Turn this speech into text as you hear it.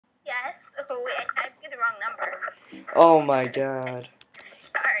Oh my god.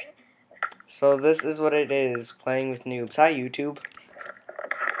 Sorry. So this is what it is, playing with noobs. Hi, YouTube.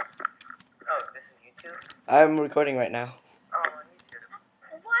 Oh, this is YouTube? I'm recording right now. Oh, on YouTube.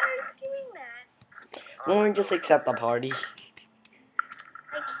 Why are you doing that? Lauren, just accept the party.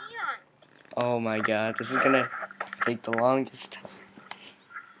 I can't. Oh my god, this is gonna take the longest time.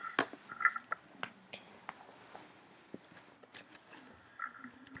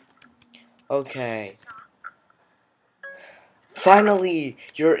 Okay. Finally,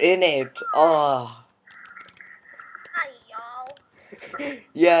 you're in it. Oh. Hi, y'all.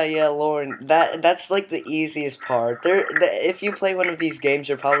 Yeah, Lauren. That's like the easiest part. If you play one of these games,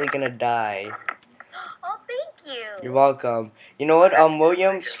 you're probably gonna die. Oh, thank you. You're welcome. You know what?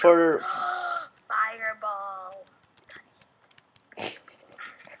 Williams for. Fireball.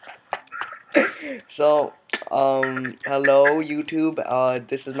 So, hello YouTube.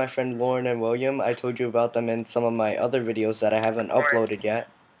 This is my friend Lauren and William. I told you about them in some of my other videos that I haven't uploaded yet.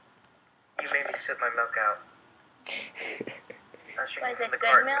 You made me spit my milk out. Was it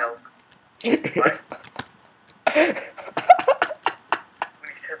good milk? What? When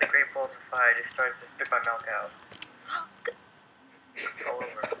you said the Great Balls of Fire, I just started to spit my milk out. All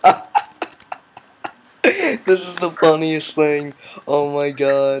over. This is the funniest thing. Oh my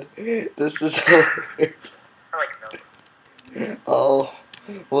god. This is hilarious. I like milk. Oh,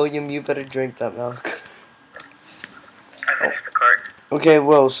 William, you better drink that milk. I finished the cart. Okay,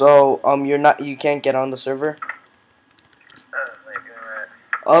 well, so you can't get on the server. Like doing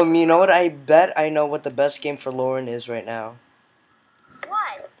that. You know what? I bet I know what the best game for Lauren is right now.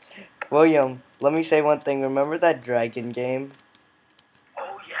 What? William, let me say one thing. Remember that dragon game?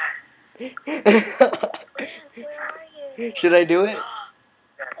 Oh, yes. Lance, where are you? Should I do it? Oh,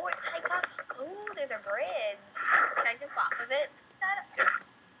 take off. Ooh, there's a bridge. Can I jump off of it? Yes.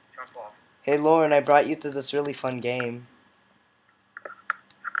 Jump off. Hey, Lauren, I brought you to this really fun game.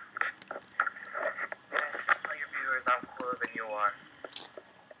 Yes, tell your viewers I'm cooler than you are.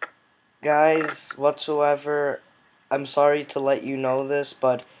 Guys, whatsoever, I'm sorry to let you know this,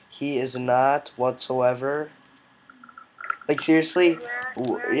 but he is not whatsoever. Like, seriously?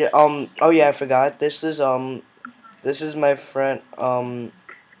 Where are Yeah, you? oh yeah, I forgot. This is my friend,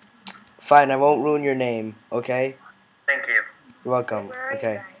 fine, I won't ruin your name, okay? Thank you. You're welcome. Where are you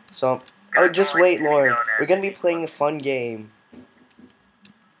Okay. guys? So, oh, just wait, Lauren. We're gonna be playing a fun game.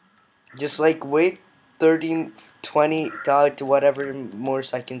 Just, like, wait 30, 20, to whatever more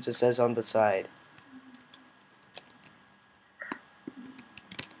seconds it says on the side.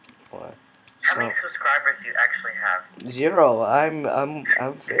 What? How many subscribers do you actually have? 0. I'm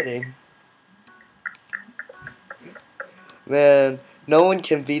kidding. Man, no one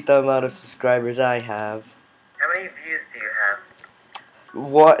can beat the amount of subscribers I have. How many views do you have?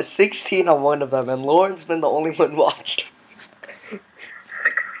 What? 16 on one of them, and Lauren's been the only one watching 16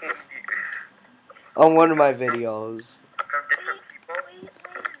 views. on one of my videos. From different people? Wait.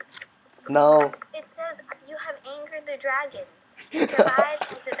 No. It says you have angered the dragons. Survive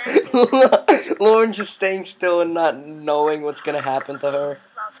accidentally. Lauren just staying still and not knowing what's gonna happen to her.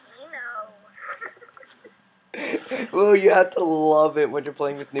 Volcano. Oh, you have to love it when you're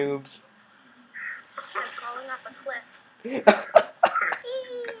playing with noobs. I'm falling off a cliff.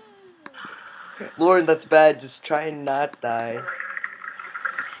 Lauren, that's bad. Just try and not die.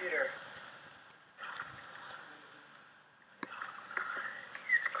 Computer.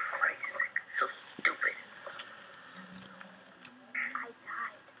 Christ, so stupid. I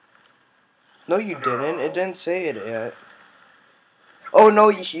died. No, you didn't. It didn't say it yet. Oh no,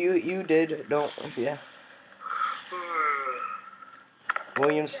 you did. Don't. Yeah.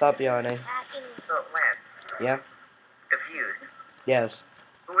 William, stop yawning. So, Lance, Yeah. the views, Yes.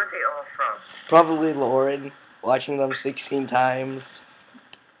 who are they all from? Probably Lauren. Watching them 16 times.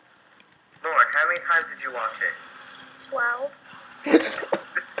 Lauren, how many times did you watch it? 12.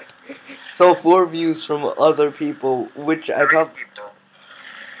 So 4 views from other people, which I 3 probably. people.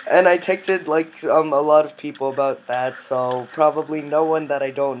 And I texted like a lot of people about that, so probably no one that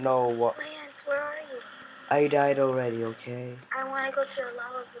I don't know. Lance, where are you? I died already, okay? I want to go to a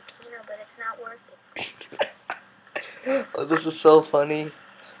lava volcano, but it's not working. Oh, this is so funny.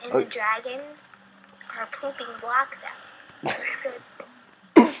 And Oh. the dragons are pooping blocks out.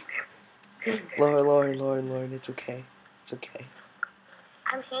 Lauren, it's okay. It's okay.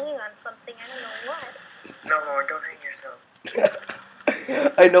 I'm hanging on something, I don't know what. No, Lauren, don't hang yourself.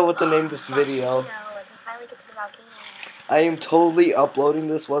 I know what to name this video. Volcano, I can finally get to the volcano. I am totally uploading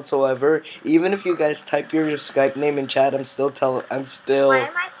this whatsoever. Even if you guys type your Skype name in chat, I'm still. Why am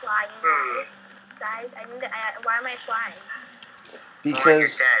I flying, guys? Guys, why am I flying? Because Lauren,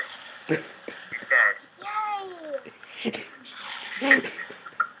 you're dead. You're dead. Yay! The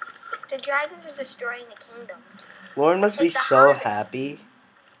dragons are destroying the kingdom. Lauren must be Like the so Hobbit. happy.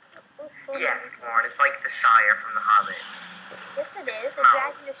 Yes, Lauren, it's like the Shire from The Hobbit. Yes, it is. The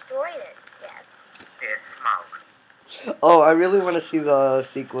dragon destroyed it. Yes. It's smoke. Oh, I really want to see the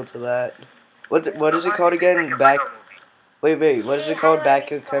sequel to that. What is it called again? Back. Wait. What is it called?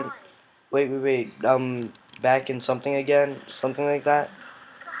 Back. Wait. Back in something again? Something like that.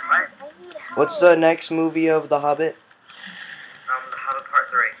 Guys, I need help. What's the next movie of The Hobbit? The Hobbit Part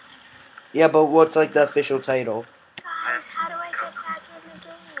 3. Yeah, but what's like the official title? Guys, how do I get back in the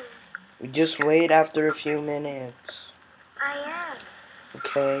game? Just wait after a few minutes. I am.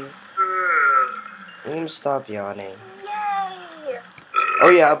 Okay. William, stop yawning. Yay! Oh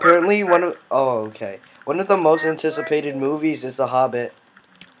yeah, apparently okay. One of the most anticipated movies is The Hobbit.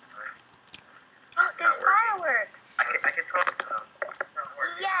 Oh, there's fireworks. I can talk.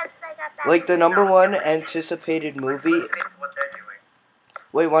 Yes, I got that. Like the number one anticipated movie. What they're doing.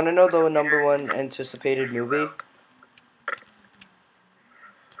 Wait, want to know the number one anticipated movie?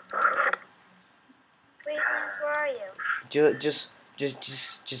 Wait, Lance, where are you? Just.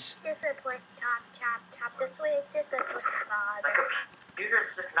 Discipline, chop. This way, discipline, My father.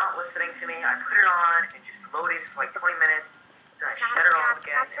 computer's just not listening to me. I put it on and just loaded for like 20 minutes. Then I shut it off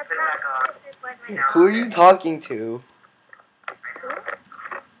again and put it back on. Discipline, my Who are you talking to?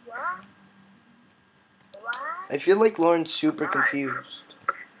 What? I feel like Lauren's super confused.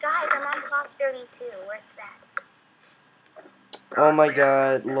 Guys, I'm on clock 32. Where's that? Oh my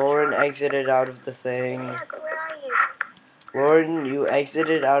god, Lauren exited out of the thing. Lance, where are you? Lauren, you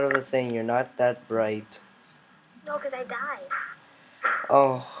exited out of the thing. You're not that bright. No, because I died.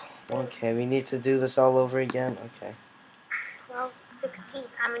 Oh, okay. We need to do this all over again? Okay. Well, 16.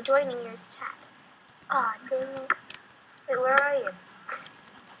 I'm joining your chat. Aw, dang it. Wait, where are you?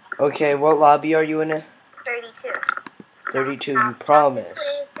 Okay, what lobby are you in? 32. 32, you promise.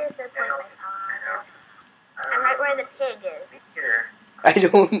 I'm right where the pig is. Here. I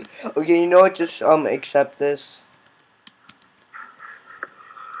don't... Okay, you know what? Just, accept this.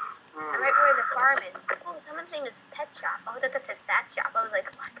 I'm right where the farm is. Oh, someone's name is Pet Shop. Oh, that's a Fat Shop. I was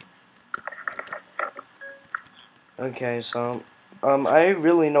like, what? Okay, so... I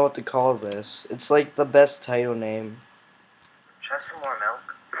really know what to call this. It's like the best title name. Should I have some more milk?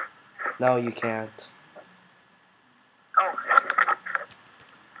 No, you can't. Oh.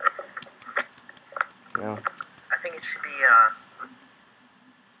 No. I think it should be,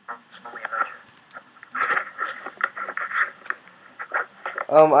 only Adventure.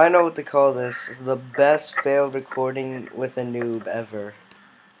 I know what to call this. The best failed recording with a noob ever.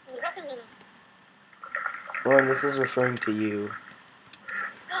 Lauren, this is referring to you.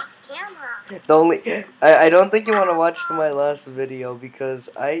 Camera. The only... I don't think you want to watch my last video because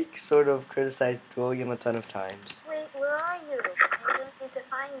I sort of criticized William a ton of times. Wait, where are you? I didn't need to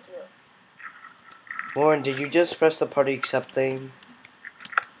find you. Lauren, did you just press the party accept thing?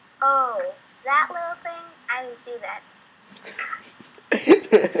 Oh, that little thing? I didn't see that.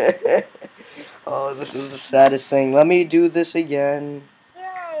 Oh, this is the saddest thing. Let me do this again.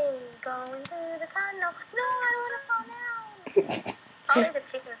 Yay, going through the tunnel. No, I don't want to fall down. Oh, there's a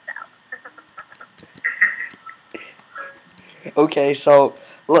chicken cell. Okay, so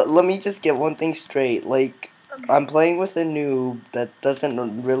let me just get one thing straight. Like, Okay. I'm playing with a noob that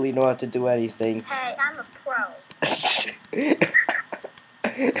doesn't really know how to do anything. Hey, I'm a pro.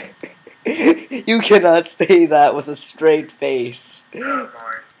 You cannot say that with a straight face.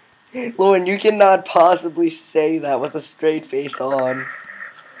 Lauren, you cannot possibly say that with a straight face on.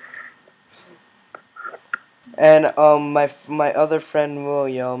 And my other friend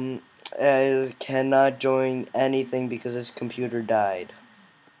William cannot join anything because his computer died.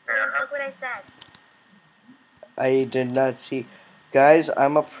 Lance, look what I said. I did not see. Guys,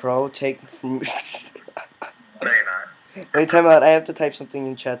 I'm a pro. Take from. No, you're not. Wait, time out. I have to type something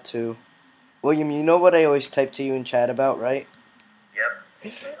in chat too. William, you know what I always type to you in chat about, right?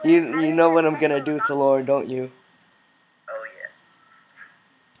 Yep. You know what I'm gonna do to Lauren, don't you? Oh,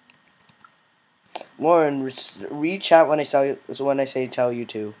 yeah. Lauren, read chat when I say tell you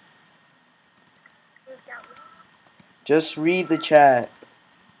to. Just read the chat.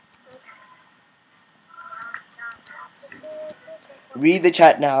 Read the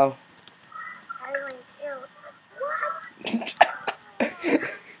chat now. Trying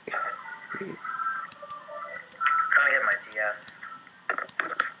to get my DS.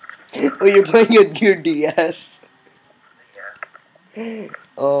 Oh, you're playing with your DS. Yeah.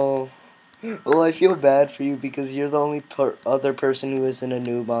 Oh. Well, I feel bad for you because you're the only other person who isn't a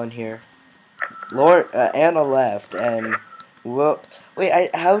noob on here. Lauren, Anna left, and well,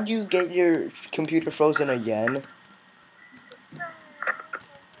 wait. How'd you get your computer frozen again?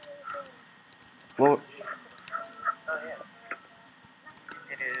 Well, Oh yeah.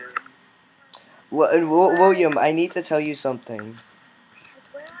 It is. William, I need to tell you something.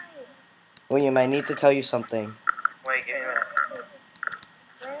 Where are you? William, I need to tell you something. Wait, give me a minute.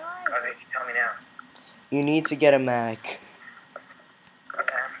 Where are you? Okay, you tell me now. You need to get a Mac.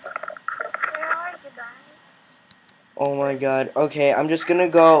 Okay. Where are you guys? Oh my god. Okay, I'm just gonna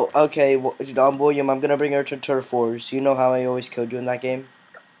go. Okay, William, I'm gonna bring her to Turf Wars. You know how I always killed you in that game?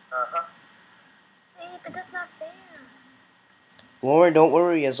 Uh-huh. Hey, but that's not fair. Lauren, don't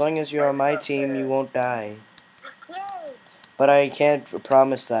worry. As long as you're on my team, you won't die. Yay! But I can't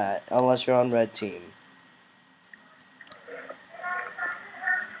promise that unless you're on red team.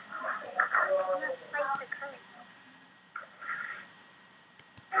 Let's fight the current.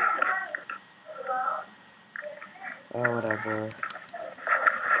 Oh, whatever.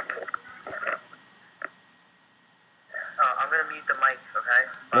 Oh, I'm gonna mute the mic, okay?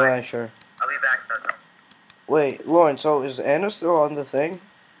 Bye. Yeah, sure. I'll be back though. Wait, Lauren, so is Anna still on the thing?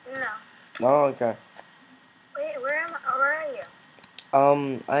 No. Oh, okay. Wait, where are you?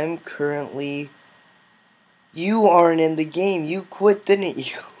 I'm currently... You aren't in the game. You quit, didn't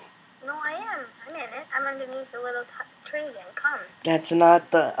you? No, I am. I'm in it. I'm underneath the little tree again. Come. That's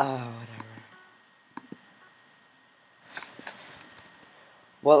not the... Oh, whatever.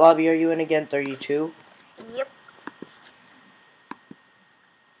 What lobby are you in again? 32? Yep.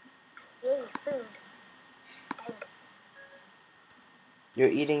 Yay, food. Egg. You're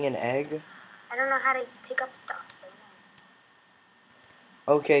eating an egg? I don't know how to pick up stuff, so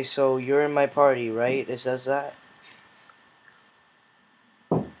no. Okay, so you're in my party, right? It says that?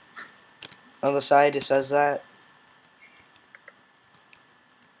 On the side, it says that?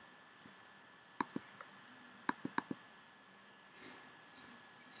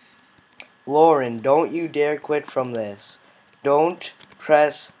 Lauren, don't you dare quit from this. Don't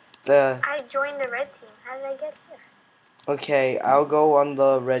press the... I joined the red team. How did I get here? Okay, I'll go on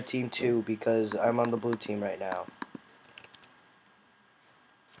the red team too because I'm on the blue team right now.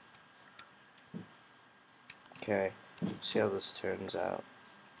 Okay, let's see how this turns out.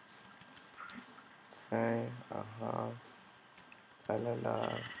 Okay,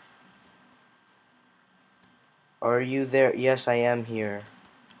 da-da-da. Are you there? Yes, I am here.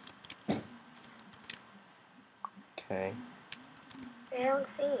 Okay, I don't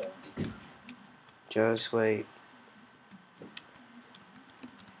see you. just wait.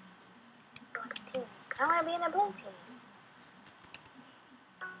 Black team. I want to be in a blue team.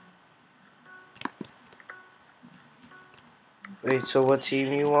 Wait, so what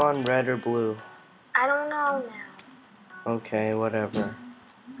team you on? Red or blue? I don't know now. Okay, whatever.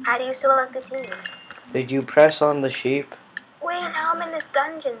 How do you select the team? Did you press on the sheep? Wait, now I'm in this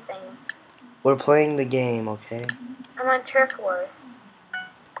dungeon thing. We're playing the game, okay? I'm on Turf Wars.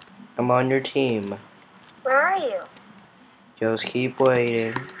 I'm on your team. Where are you? Just keep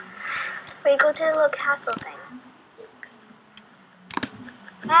waiting. Wait, go to the little castle thing.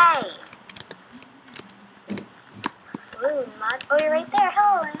 Hey! Ooh, mud. Oh, you're right there.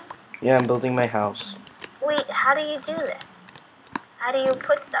 Hello, Lynn. Yeah, I'm building my house. Wait, how do you do this? How do you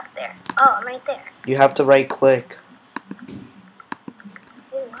put stuff there? Oh, I'm right there. You have to right click.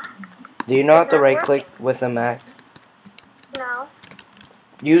 Wait, what? Do you know how It's to not right working. click with a Mac? No.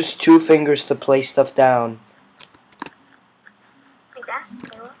 Use 2 fingers to place stuff down. Like that?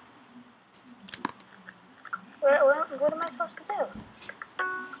 Wait, what am I supposed to do?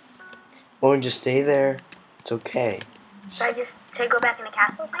 Or just stay there. It's okay. Should I just go back in the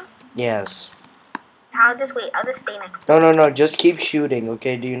castle thing? Yes. I'll just wait. I'll just stay next to No. Just keep shooting,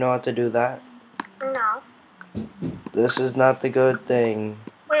 okay? Do you know how to do that? you. No. This is not the good thing.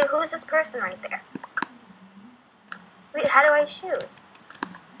 Wait, who's this person right there? Wait, how do I shoot?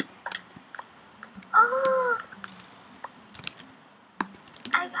 Oh!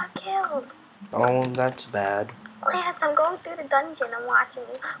 I got killed. Oh, that's bad. Lance, I'm going through the dungeon. I'm watching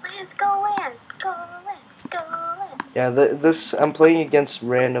you. Lance, go Lance. Go Lance. Go Lance. Yeah, I'm playing against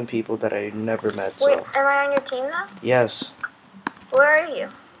random people that I never met, so... Wait, am I on your team now? Yes. Where are you?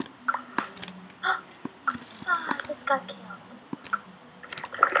 Oh, I just got killed.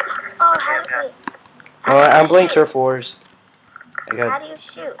 Oh, how do you... Oh, I'm playing Turf Wars. How do you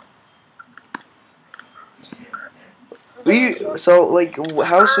shoot? So, like,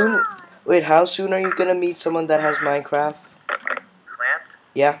 how soon... Wait, how soon are you gonna meet someone that has Minecraft? Lance?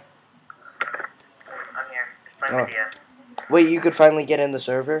 Yeah? I'm here. Just playing my DS. Wait, you could finally get in the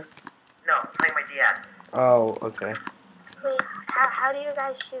server? No, I'm playing my DS. Oh, okay. Wait, how do you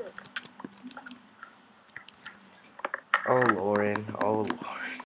guys shoot? Oh, Lauren. Oh,